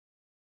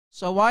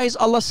So why is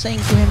Allah saying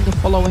to him the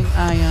following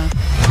ayah?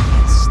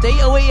 Stay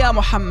away, ya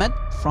Muhammad,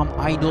 from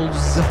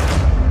idols.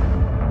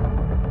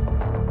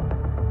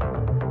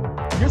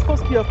 You're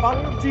supposed to be a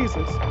follower of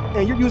Jesus,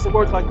 and you're using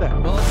words like that.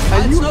 Well,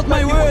 And it's you not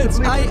my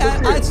expect people to words.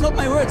 believe It's not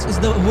my words. It's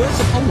the words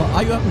of Allah.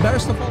 Are you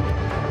embarrassed of Allah?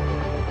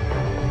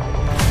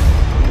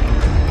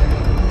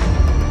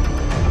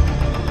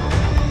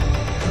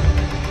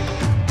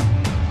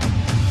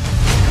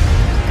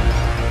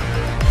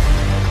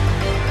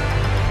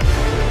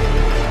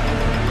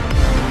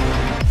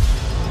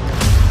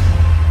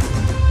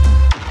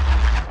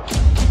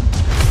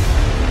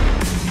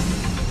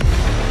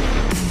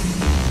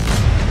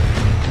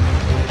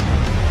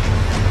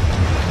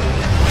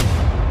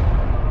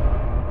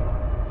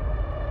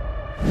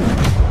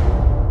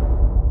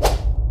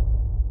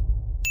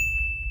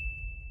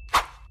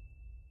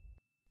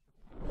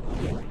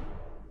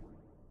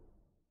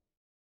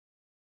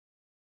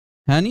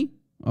 Hani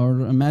or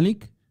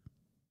Malik?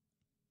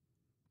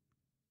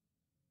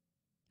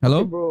 Hello?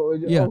 Okay, bro.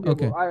 Yeah,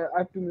 okay. Bro. I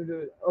have to mute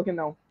it. Okay,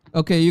 now.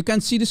 Okay, you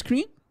can see the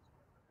screen?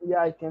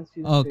 Yeah, I can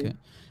see the Okay. screen.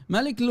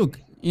 Malik, look,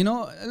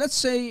 let's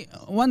say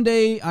one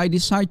day I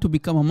decide to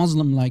become a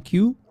Muslim like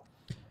you,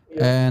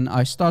 and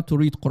I start to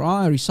read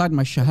Quran, I recite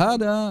my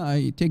Shahada,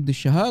 I take the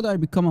Shahada, I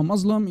become a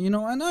Muslim,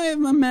 and I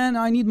am a man,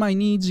 I need my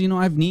needs,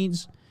 I have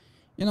needs.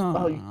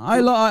 I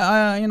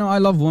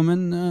love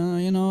women,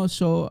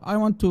 so I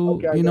want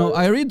to, Okay,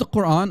 I read the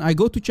Quran, I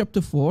go to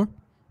chapter 4,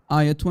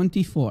 ayah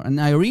 24,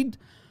 and I read,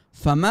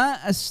 فَمَا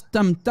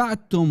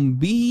أَسْتَمْتَعْتُمْ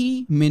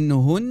بِهِ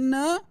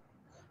مِنْهُنَّ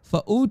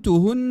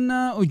فَأُوتُهُنَّ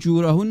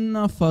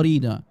أُجُورَهُنَّ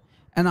فَرِيدًا.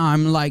 And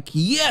I'm like,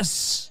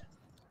 yes,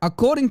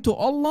 according to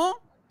Allah,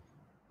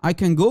 I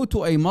can go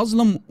to a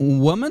Muslim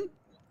woman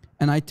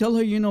and I tell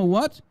her, you know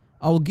what,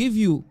 I'll give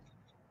you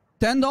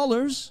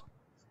 $10.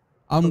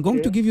 I'm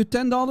going to give you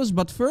 $10,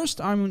 but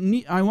first I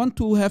want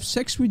to have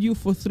sex with you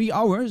for 3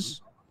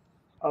 hours.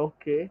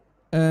 Okay.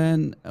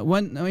 And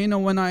when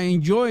I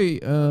enjoy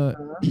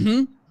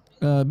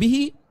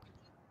bihi,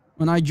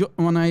 when I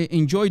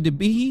enjoy the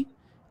bihi,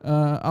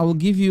 I will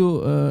give you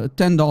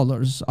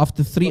 $10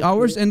 after 3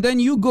 hours, and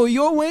then you go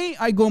your way,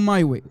 I go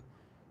my way.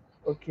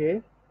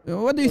 Okay.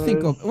 What do you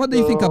think of? What do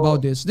you think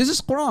about this? This is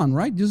Quran,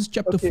 right? This is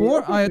chapter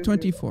 4, ayah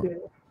 24.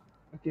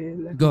 Okay.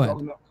 Let's Go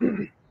talk now.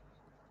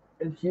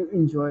 If you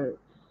enjoy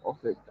of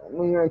it,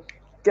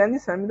 can you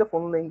send me the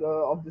phone link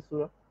of this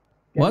surah?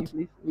 Can What? you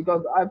please?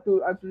 Because I have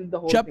to read the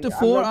whole Chapter thing.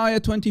 4, ayah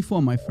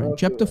 24, my friend. Okay,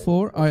 Chapter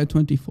 4, ayah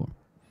 24.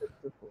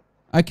 Chapter 4.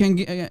 I can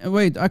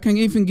wait. I can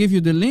even give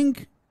you the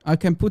link. I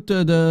can put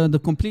the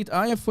complete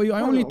ayah for you.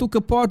 I only took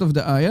a part of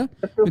the ayah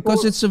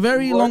because it's a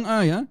very long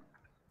ayah.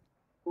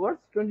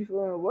 What's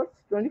 24? What's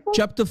 24?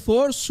 Chapter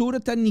 4, Surah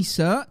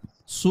An-Nisa.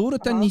 Surah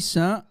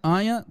An-Nisa,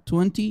 ayah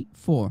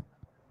 24.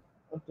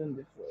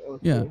 24.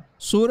 Okay. Yeah.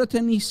 Surah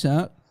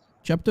An-Nisa,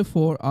 chapter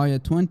 4, ayah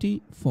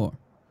 24.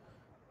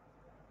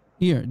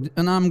 Here,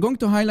 and I'm going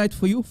to highlight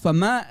for you,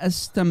 فَمَا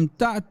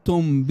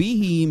أَسْتَمْتَعْتُمْ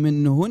بِهِ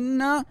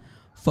مِنْهُنَّ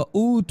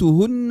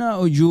فَأُوتُهُنَّ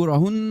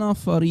أُجُورَهُنَّ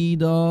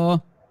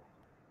فَرِيدًا.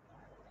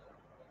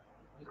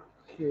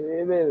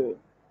 Okay, wait.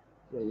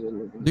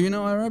 Do you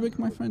know Arabic,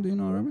 my friend? Do you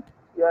know Arabic?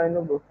 Yeah, I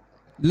know, bro.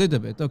 Little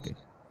bit, okay.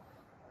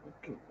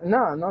 Okay.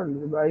 No, not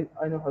really, but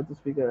I know how to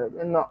speak Arabic.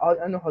 And no,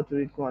 I know how to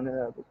read Quran in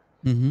Arabic.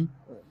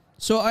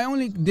 So I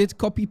only did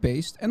copy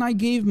paste, and I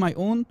gave my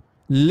own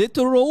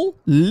literal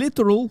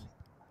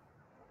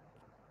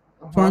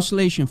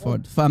translation for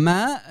it.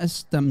 فَمَا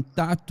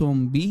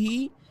أَسْتَمْتَعْتُمْ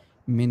بِهِ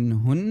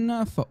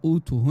مِنْهُنَّ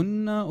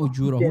فَأُوتُهُنَّ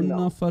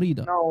أُجُورَهُنَّ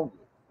فَرِيدًا. No,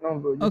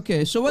 bro.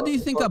 Okay, so what do you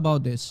think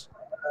about this?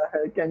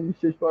 Can you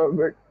switch for a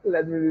bit?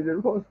 Let me read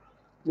it first,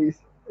 please,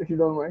 if you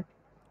don't mind.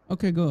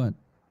 Okay, go ahead.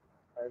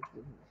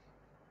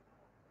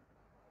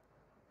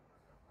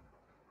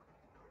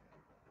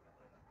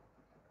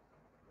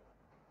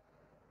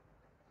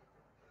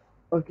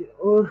 Okay.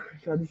 और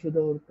शादीशुदा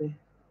औरतें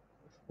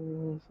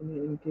सुनिए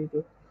इनके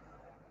जो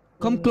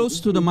Come close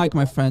to the mic,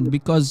 my friend,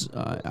 because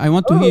I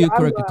want to hear you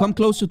correctly. Come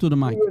closer to the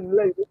mic.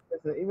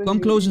 Come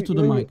closer to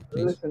the mic,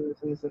 please. Listen.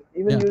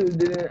 Even you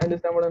didn't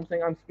understand what I'm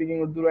saying. I'm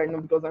speaking Urdu right now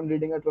because I'm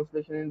reading a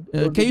translation in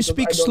Urdu. Can you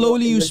speak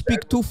slowly? You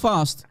speak too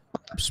fast.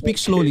 Speak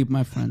slowly,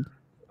 my friend.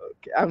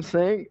 Okay, I'm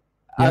saying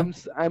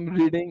I'm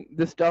reading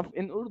this stuff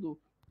in Urdu.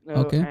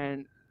 Okay.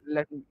 And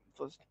let me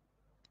first.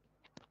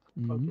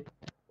 Okay.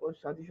 और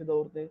शादीशुदा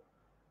औरतें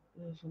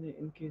सुनिए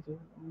इनके जो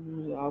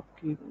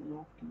आपकी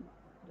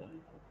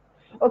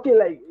okay,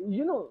 like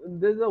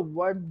there's a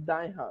word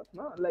dain haath,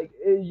 no? Like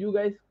you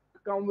guys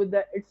come with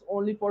that. It's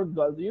only for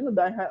girls. Dain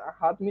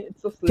haath means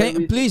it's a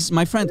slavery. Please,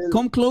 my friend,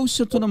 come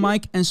closer to the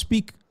mic and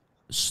speak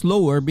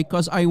slower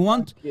because I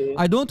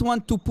don't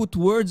want to put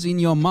words in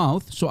your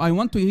mouth. So I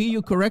want to hear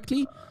you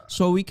correctly,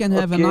 so we can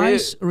have a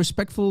nice,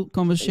 respectful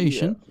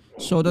conversation.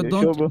 So that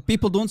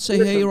people don't say,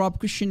 "Hey, Rob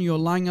Christian, you're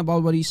lying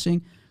about what he's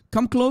saying."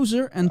 Come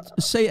closer and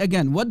say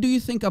again. What do you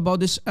think about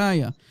this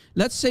ayah?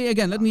 Let's say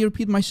again. Let me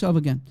repeat myself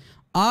again.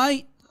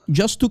 I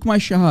just took my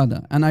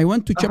Shahada and I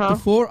went to chapter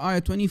 4,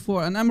 ayah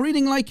 24, and I'm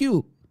reading like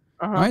you.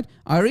 right?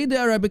 I read the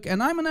Arabic,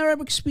 and I'm an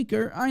Arabic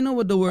speaker. I know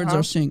what the words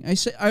are saying.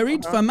 I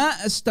read فَمَا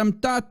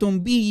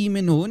أَسْتَمْتَعْتُمْ بِهِ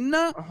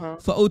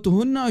مِنْهُنَّ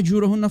فَأُوتُهُنَّ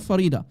أُجُورَهُنَّ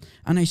فَرِيضًا.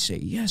 And I say,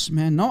 yes,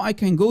 man, now I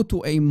can go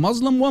to a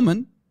Muslim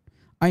woman.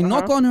 I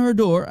knock on her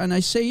door, and I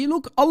say,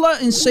 look, Allah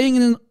is saying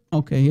in...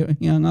 Okay,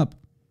 he hung up.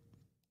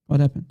 What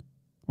happened?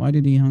 Why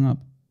did he hang up?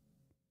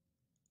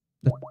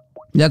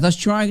 Let us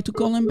try to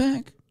call him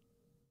back.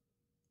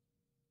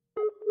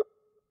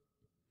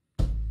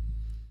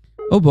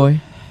 Oh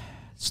boy.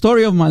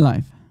 Story of my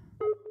life.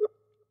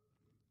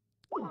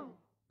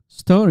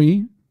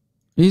 Story.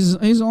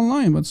 He's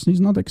online, but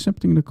he's not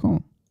accepting the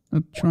call.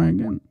 Let's try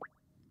again.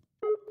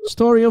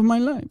 Story of my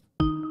life.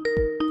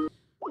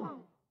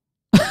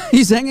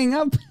 He's hanging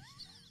up.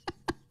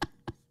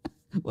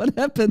 What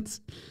happened?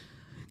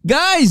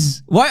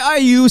 Guys, why are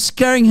you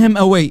scaring him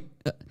away?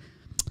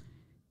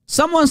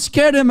 Someone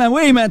scared him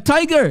away, man.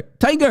 Tiger,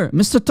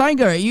 Mr.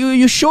 Tiger,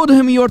 you showed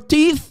him your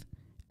teeth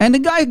and the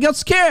guy got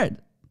scared.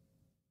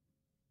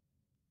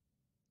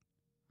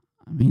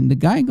 I mean, the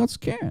guy got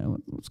scared.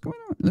 What's going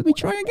on? Let me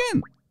try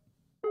again.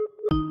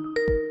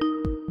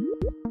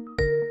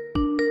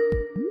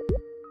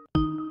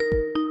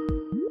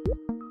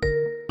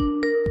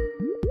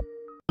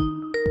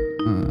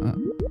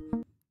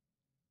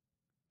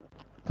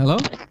 Hello?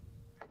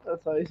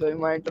 Sorry,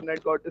 my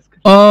internet got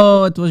disconnected.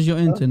 Oh, it was your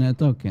internet.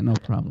 Okay, no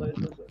problem.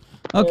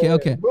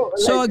 Okay. Bro,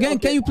 So like, again,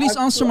 okay, can you please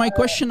answer my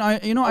question?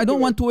 I don't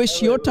want to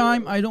waste your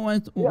time. I don't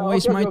want to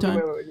waste my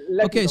time.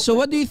 Okay, so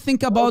what do you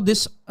think about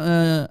this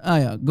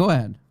ayah? Go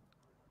ahead.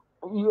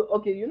 When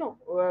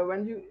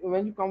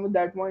you come with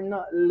that one,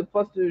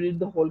 first you read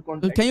the whole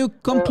context. Can you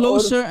come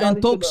closer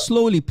and talk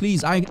slowly,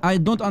 please? I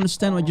don't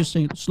understand what you're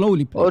saying.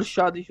 Slowly, please. Or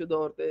shadi shuda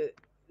aurtein,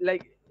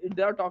 like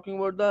they are talking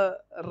about the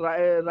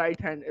right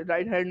hand.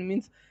 Right hand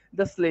means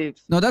the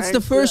slaves. No, that's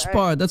the first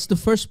part. That's the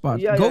first part.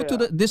 Yeah, Go to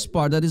this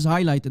part that is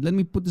highlighted. Let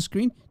me put the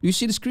screen. Do you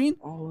see the screen?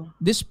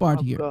 This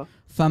part here.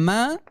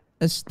 فَمَا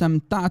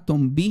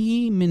أَسْتَمْتَعْتُمْ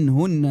بِهِ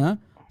مِنْهُنَّ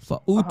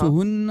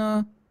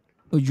فَأُوتُهُنَّ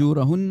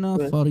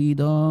أُجُورَهُنَّ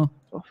فَرِيضًا.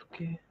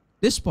 Okay.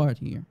 This part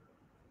here.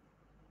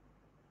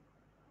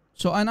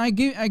 So, and I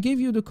gave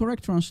you the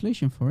correct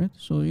translation for it.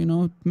 So,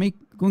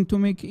 going to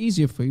make it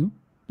easier for you.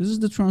 This is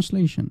the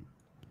translation.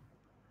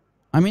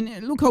 I mean,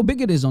 look how big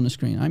it is on the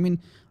screen. I mean,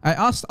 I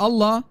asked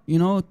Allah,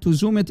 to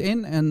zoom it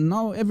in, and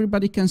now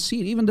everybody can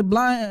see it. Even the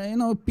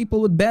blind, people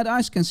with bad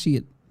eyes can see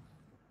it.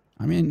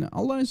 I mean,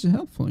 Allah is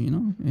helpful,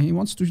 He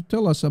wants to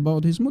tell us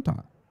about His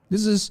mut'ah.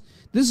 This is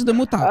the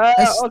mut'ah.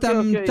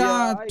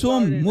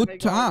 Istamta'tum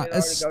mut'ah.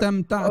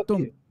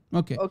 Istamta'tum.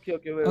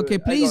 Okay,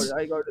 please.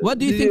 I got it. What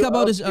do you think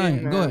about this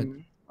ayah? Go ahead.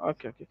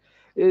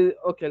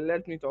 Okay,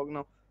 let me talk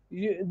now. Do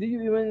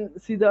you even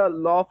see the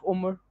law of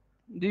Umar?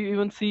 Do you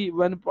even see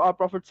when our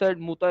Prophet said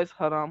muta is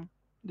haram?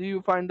 Do you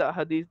find the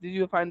hadith? Did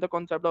you find the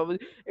concept of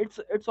it?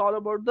 It's all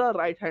about the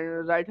right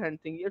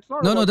hand thing. It's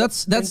not. No,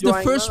 that's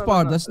the first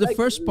part. That's the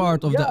first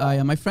part of the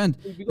ayah, my friend.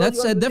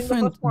 That's a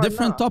different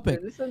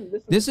topic. Listen,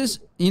 this is,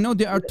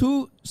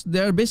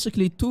 there are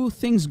basically two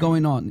things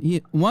going on.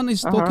 One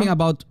is talking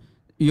about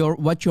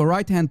what your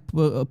right hand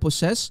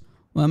possess.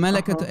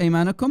 وَمَلَكَتْ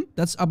أَيْمَانَكُمْ.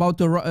 That's about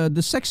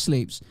the sex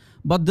slaves.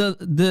 But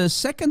the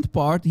second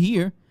part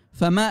here,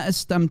 فَمَا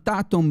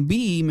أَسْتَمْتَعْتُمْ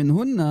بِهِ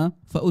مِنْهُنَّ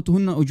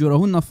فَأُوتُهُنَّ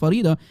أُجُورَهُنَّ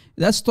فَرِيضًا.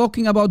 That's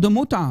talking about the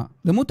mut'ah.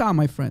 The mut'ah,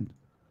 my friend.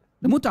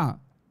 The mut'ah.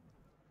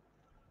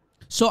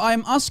 So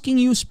I'm asking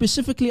you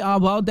specifically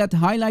about that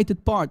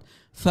highlighted part.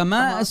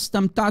 فَمَا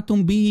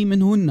أَسْتَمْتَعْتُمْ بِهِ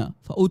مِنْهُنَّ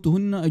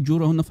فَأُوتُهُنَّ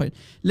أُجُورَهُنَّ فَرِيضًا.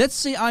 Let's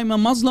say I'm a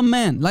Muslim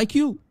man, like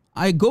you.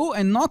 I go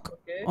and knock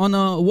on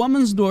a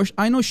woman's door.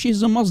 I know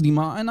she's a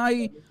Muslimah, and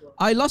I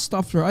lust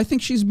after her. I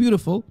think she's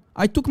beautiful.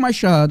 I took my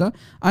shahada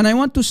and I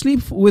want to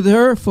sleep with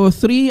her for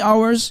 3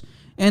 hours,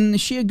 and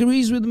she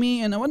agrees with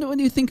me. And what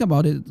do you think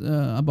about it?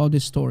 About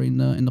this story in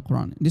the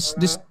Quran?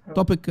 This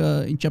topic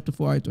in chapter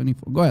 4, ayah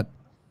 24. Go ahead.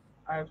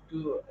 I have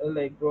to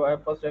I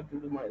first have to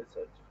do my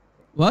research.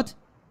 What?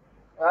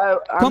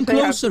 Come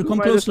closer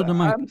to the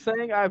mic. I'm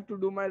saying I have to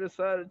do my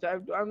research.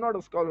 I'm not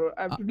a scholar.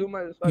 I have to do my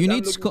research. You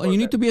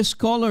need to be a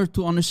scholar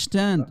to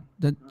understand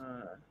that.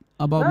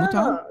 About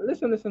mut'ah?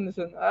 Listen. If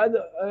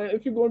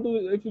you're going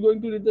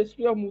to read the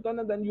history of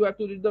mut'ah, then you have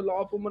to read the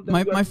law of Umar.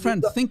 My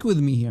friend, think with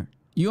me here.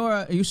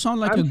 You sound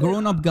like a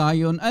grown-up guy.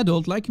 You're an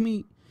adult like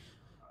me.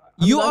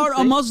 You are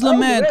a Muslim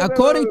man.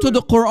 According to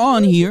the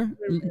Quran here,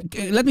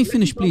 let me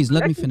finish, please.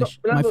 Let me finish.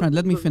 My friend,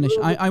 let me finish.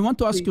 I want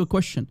to ask you a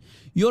question.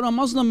 You're a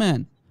Muslim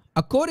man.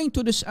 According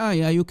to this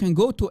ayah, you can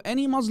go to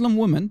any Muslim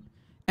woman,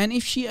 and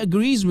if she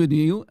agrees with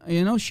you,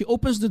 she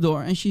opens the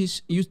door and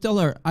you tell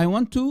her, I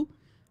want to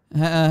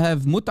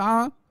have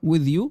mut'ah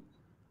with you.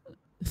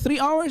 3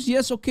 hours?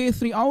 Yes, okay,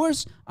 3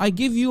 hours. I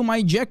give you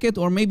my jacket,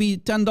 or maybe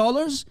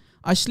 $10.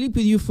 I sleep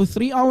with you for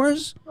 3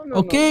 hours.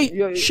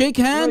 Okay, shake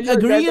hand,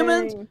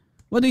 agreement.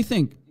 What do you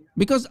think?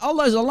 Because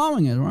Allah is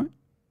allowing it, right?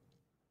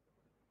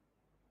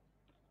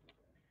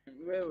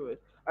 Wait.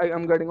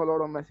 I'm getting a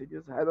lot of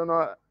messages. I don't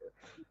know.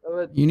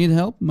 You need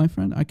help, my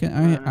friend?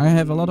 I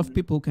have a lot of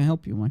people who can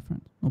help you, my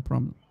friend. No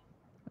problem.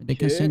 They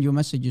can send you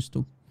messages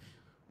too.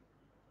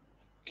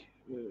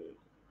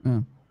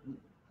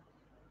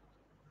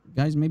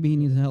 Guys, maybe he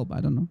needs help.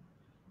 I don't know.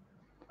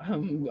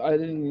 I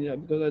didn't need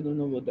that because I don't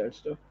know about that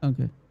stuff.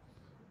 Okay.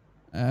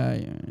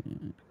 I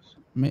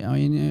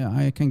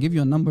can give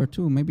you a number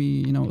too.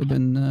 Maybe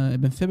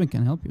Ibn Fibn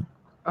can help you.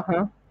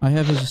 I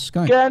have his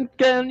Skype.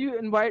 Can you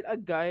invite a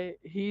guy?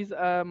 He's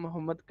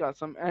Muhammad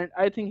Qasim, and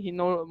I think he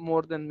know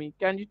more than me.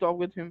 Can you talk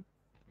with him?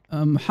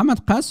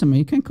 Muhammad Qasim,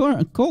 you can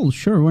call.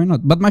 Sure, why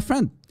not? But my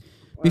friend,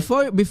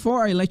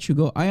 before I let you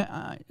go,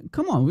 I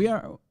come on.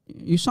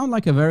 You sound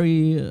like a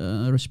very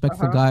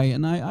respectful guy,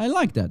 and I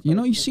like that.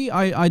 You see,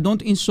 I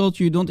don't insult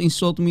you. Don't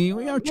insult me.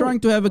 We are trying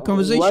to have a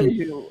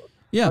conversation.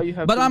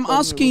 But I'm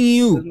asking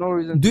you,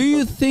 do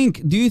you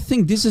think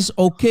this is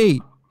okay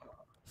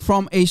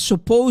from a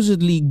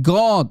supposedly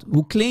God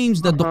who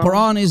claims that the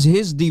Quran is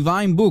his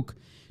divine book?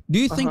 Do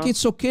you think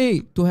it's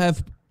okay to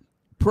have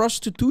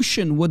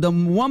prostitution with a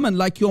woman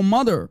like your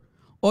mother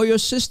or your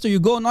sister? You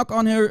go knock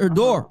on her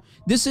door.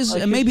 This is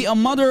maybe a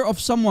mother of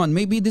someone.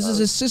 Maybe this is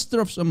a sister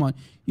of someone.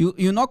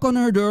 You knock on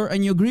her door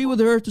and you agree with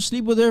her to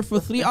sleep with her for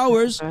 3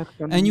 hours,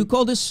 and you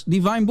call this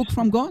divine book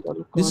from God?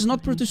 This is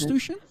not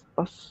prostitution?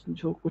 बस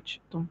जो कुछ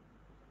तुम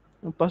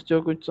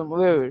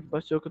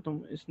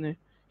इसने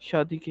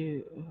शादी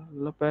के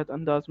लपेट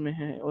अंदाज में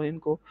है और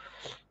इनको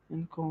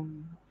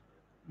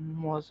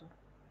मुआवजा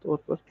तौर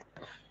पर.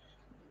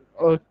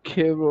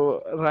 Okay,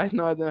 bro. Right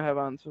now I don't have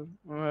answer.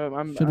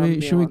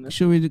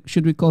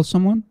 Should we call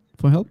someone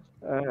for help?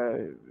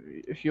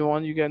 If you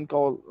want, you can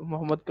call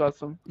Muhammad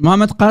Qasim.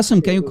 Muhammad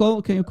Qasim, can you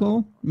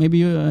call?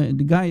 Maybe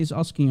the guy is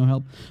asking your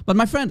help. But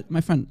my friend,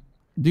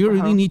 do you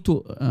really need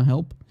to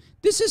help?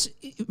 This is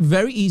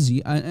very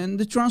easy, and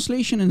the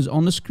translation is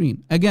on the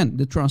screen. Again,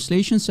 the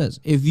translation says,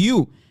 if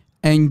you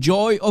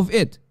enjoy of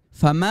it,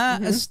 فَمَا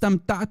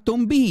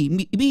أَسْتَمْتَعْتُمْ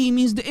بِهِ. Bihi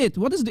means the it.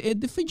 What is the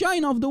it? The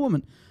vagina of the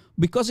woman.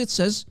 Because it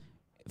says,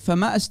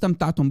 فَمَا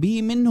أَسْتَمْتَعْتُمْ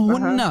بِهِ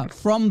مِنْهُنَّ.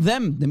 From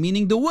them,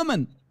 meaning the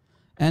woman.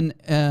 And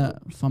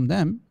from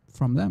them,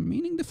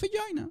 meaning the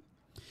vagina.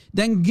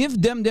 Then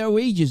give them their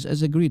wages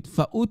as agreed.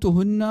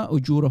 فَأُوتُهُنَّ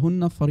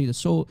أُجُورَهُنَّ فَرِيدًا.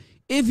 So,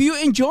 if you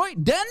enjoy,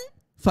 then,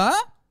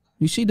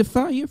 you see the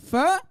fa here?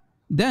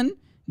 Then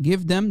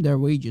give them their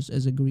wages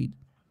as agreed.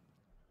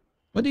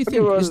 What do you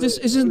think?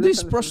 Isn't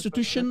this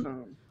prostitution?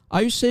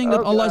 Are you saying that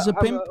Allah is a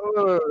pimp?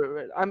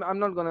 Wait. I'm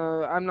not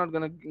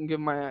gonna give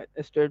my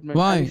statement.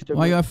 Why?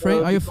 Why are you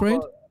afraid? Are you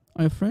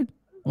afraid?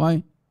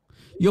 Why?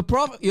 Your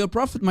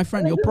prophet, my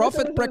friend, your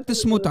prophet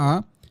practiced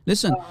mut'ah.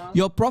 Listen,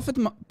 your prophet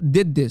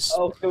did this.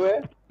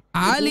 Okay.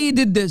 Ali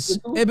did this.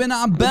 Ibn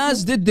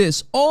Abbas did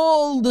this.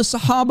 All the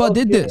Sahaba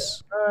did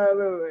this.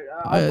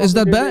 Is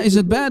that bad? Is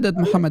it bad that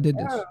Muhammad did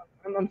this?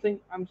 I'm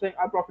saying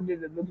our prophet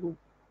did it with who?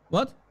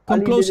 What?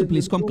 Come closer,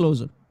 please. Come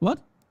closer. What?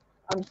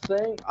 I'm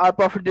saying our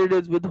prophet did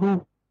it with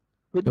who?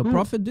 Your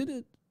prophet did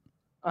it.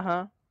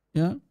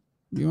 Yeah.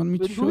 Do you want me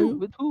to show you?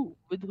 With who?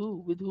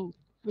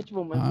 Which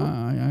woman?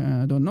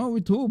 I don't know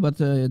with who,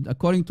 but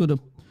according to the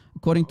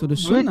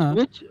Sunnah.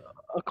 Which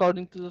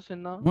according to the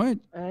Sunnah? Wait.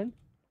 And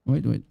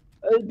wait.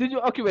 Did you?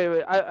 Okay,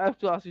 wait. I have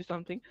to ask you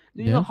something.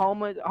 Do you know how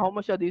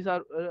much of these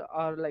are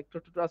like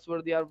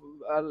trustworthy? Are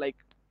like,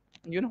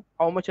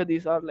 how much of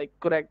these are like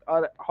correct,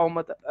 or how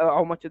much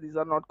of these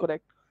are not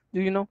correct?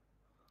 Do you know?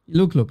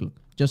 Look.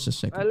 Just a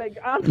second.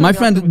 My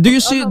friend, do you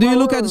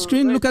look at the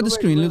screen? Look at the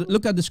screen.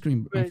 Look at the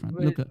screen, my friend.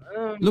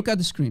 Look at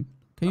the screen.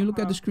 Can you look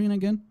at the screen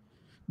again?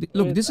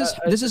 Look, this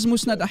is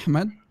Musnad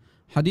Ahmad,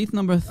 hadith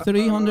number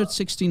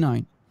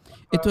 369.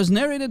 It was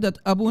narrated that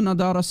Abu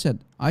Nadara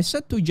said, I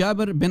said to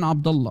Jabir bin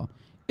Abdullah,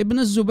 Ibn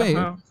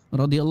Zubayr,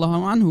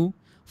 radiallahu anhu,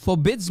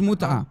 forbids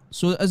mut'ah.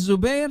 So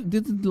Zubayr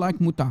didn't like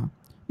mut'ah.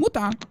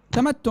 Mut'ah,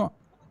 tamattu'.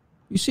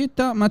 You see,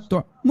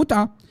 tamattu',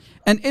 mut'ah.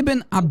 And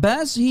Ibn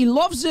Abbas, he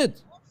loves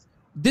it.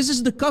 This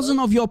is the cousin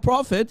of your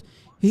prophet.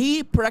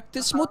 He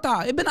practiced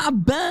mut'ah. Ibn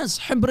Abbas,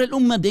 Hibr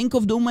al-Ummah, the ink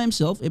of the Ummah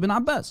himself, Ibn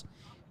Abbas.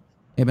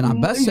 Ibn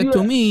Abbas said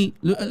to me,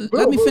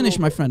 let me finish,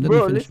 my friend. Let me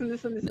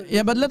finish. Listen.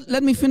 Yeah, but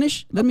let me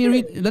finish. Let me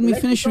read. Let me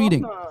finish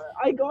reading.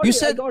 I got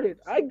it.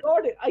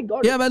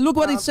 Yeah, but look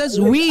what it says.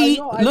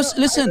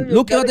 Listen.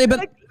 Look what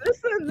Ibn.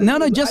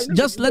 No.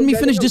 Just let me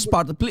finish this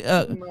part.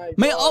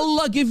 May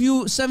Allah give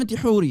you 70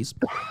 huris.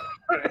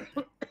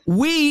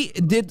 We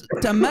did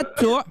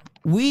tamattu'.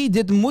 We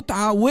did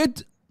mut'ah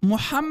with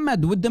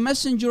Muhammad, with the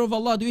messenger of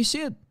Allah. Do you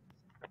see it?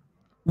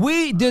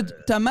 We did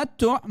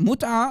tamattu'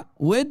 mut'ah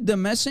with the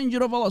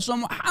messenger of Allah. So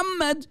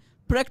Muhammad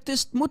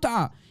practiced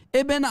mut'ah.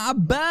 Ibn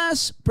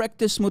Abbas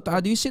practiced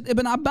mut'ah. Do you see it?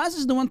 Ibn Abbas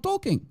is the one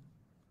talking.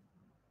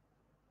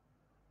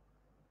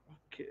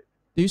 Okay.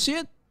 Do you see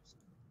it?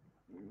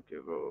 Okay,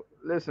 bro.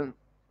 Listen.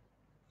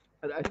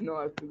 Right now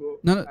I have to go.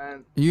 No.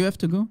 You have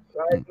to go?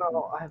 Right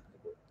now I have to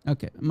go.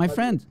 Okay. My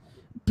friend,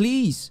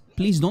 please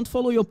don't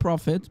follow your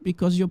prophet,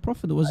 because your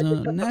prophet was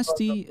a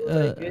nasty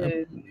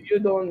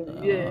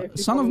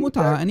son of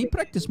mut'ah, and he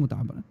practiced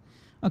mut'ah.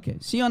 Okay,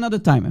 see you another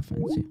time, my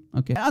friend. See.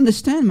 Okay, I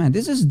understand, man.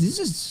 This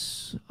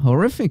is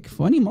horrific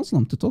for any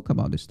Muslim to talk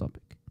about this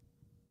topic.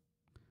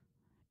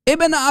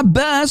 Ibn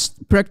Abbas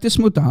practiced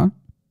mut'ah.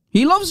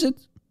 He loves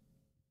it.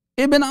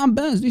 Ibn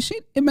Abbas, do you see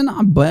it? Ibn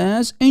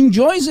Abbas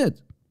enjoys it.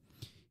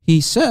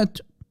 he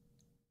said,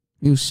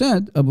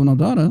 Abu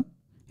Nadara,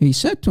 he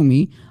said to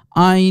me,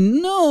 I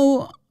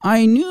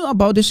knew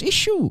about this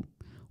issue.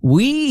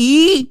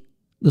 We,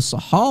 the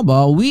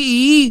Sahaba,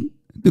 we,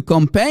 the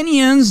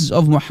companions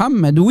of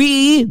Muhammad,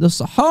 we, the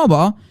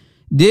Sahaba,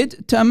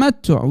 did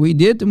tamattu', we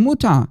did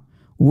mut'a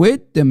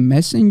with the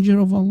Messenger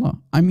of Allah.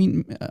 I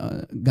mean,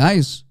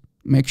 guys,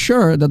 make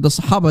sure that the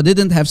Sahaba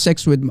didn't have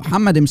sex with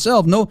Muhammad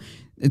himself. No,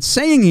 it's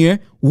saying here,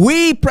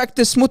 we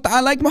practice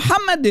mut'a like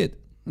Muhammad did.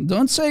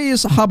 Don't say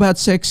Sahaba had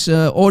sex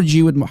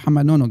orgy with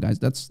Muhammad. No, guys,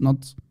 that's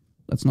not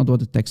what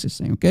the text is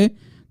saying, okay?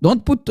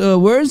 Don't put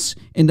words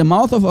in the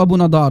mouth of Abu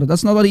Nadar.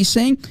 That's not what he's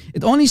saying.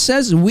 It only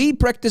says we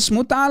practice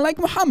mut'a like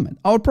Muhammad,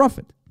 our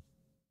prophet.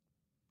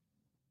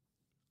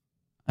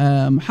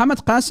 Muhammad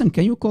Qasim,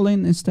 can you call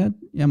in instead?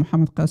 Yeah,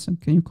 Muhammad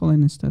Qasim, can you call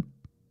in instead?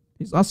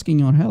 He's asking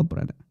your help,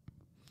 brother.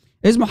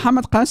 Is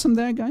Muhammad Qasim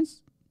there,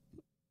 guys?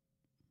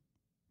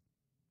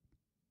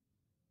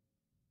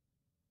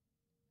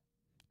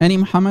 Any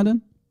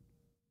Muhammadan?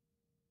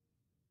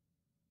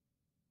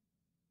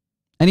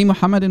 Any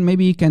Muhammadan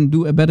maybe he can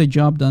do a better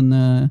job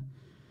than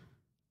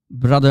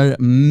brother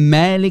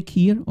Malik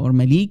here, or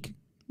Malik,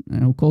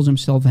 who calls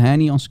himself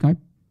Hani on Skype.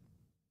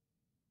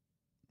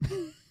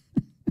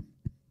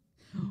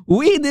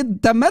 We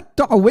did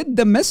tamattu' with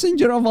the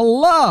Messenger of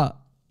Allah.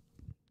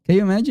 Can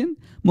you imagine?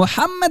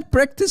 Muhammad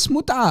practiced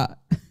mut'a.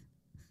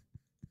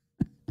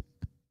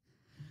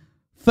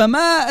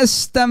 فما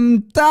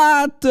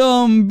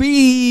استمتعتم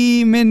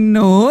به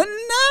منهن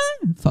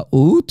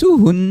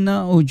فأوتوهن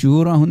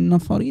أجورهن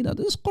فريضة.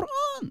 This is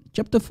Quran,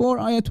 chapter 4,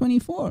 ayah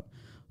 24.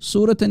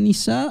 Surah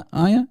An-Nisa,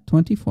 ayah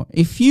 24.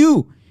 If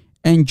you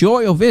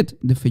enjoy of it,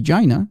 the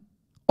vagina,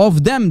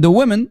 of them, the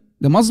women,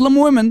 the Muslim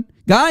women,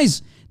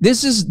 guys,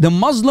 this is the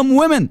Muslim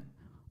women.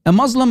 A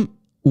Muslim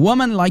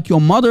woman like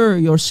your mother,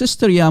 your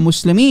sister, ya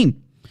Muslimin.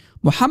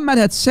 Muhammad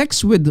had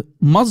sex with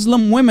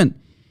Muslim women.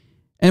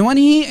 And when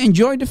he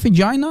enjoyed the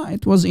vagina,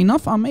 it was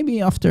enough, or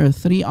maybe after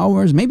 3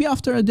 hours, maybe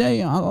after a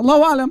day,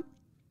 Allahu Alam.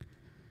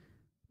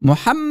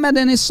 Muhammad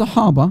and his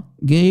Sahaba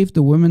gave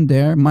the women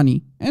their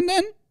money. And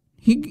then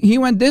he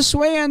went this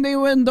way and they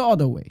went the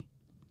other way.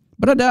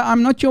 Brother,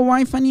 I'm not your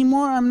wife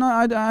anymore.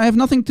 I have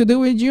nothing to do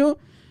with you.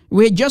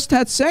 We just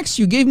had sex.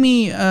 You gave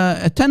me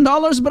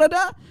 $10,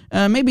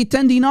 brother. Maybe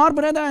 10 dinar,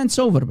 brother, and it's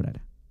over,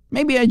 brother.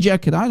 Maybe a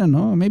jacket, I don't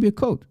know. Maybe a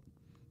coat.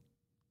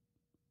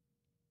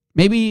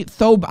 Maybe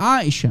Thawb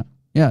Aisha.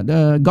 Yeah,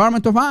 the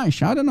garment of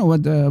Aisha. I don't know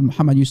what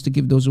Muhammad used to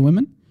give those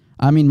women.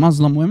 I mean,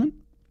 Muslim women.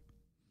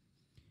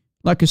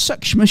 Like a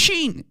sex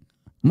machine.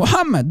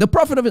 Muhammad, the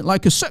prophet of it,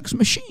 like a sex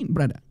machine,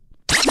 brother.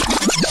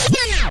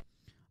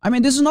 I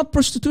mean, this is not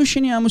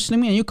prostitution, ya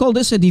Muslimin. You call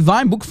this a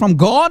divine book from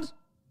God?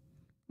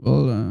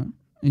 Well,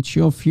 it's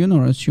your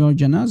funeral, it's your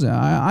janazah.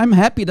 I'm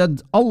happy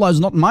that Allah is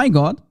not my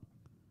God.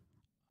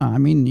 I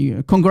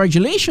mean,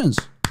 congratulations.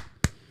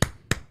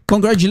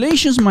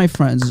 Congratulations, my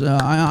friends.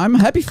 I'm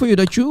happy for you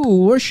that you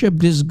worship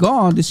this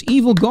God, this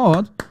evil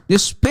God,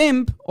 this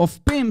pimp of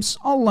pimps,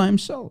 Allah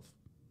himself.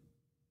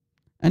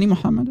 Any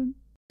Muhammadan?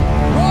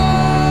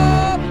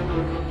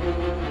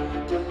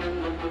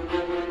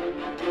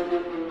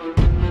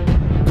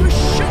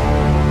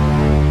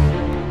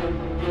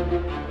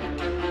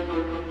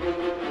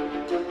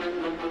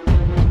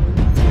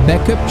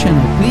 Backup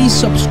channel, please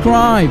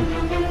subscribe.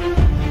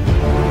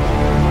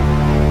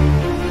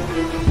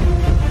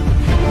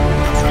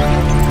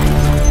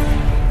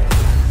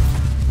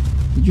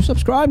 Did you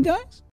subscribe, guys?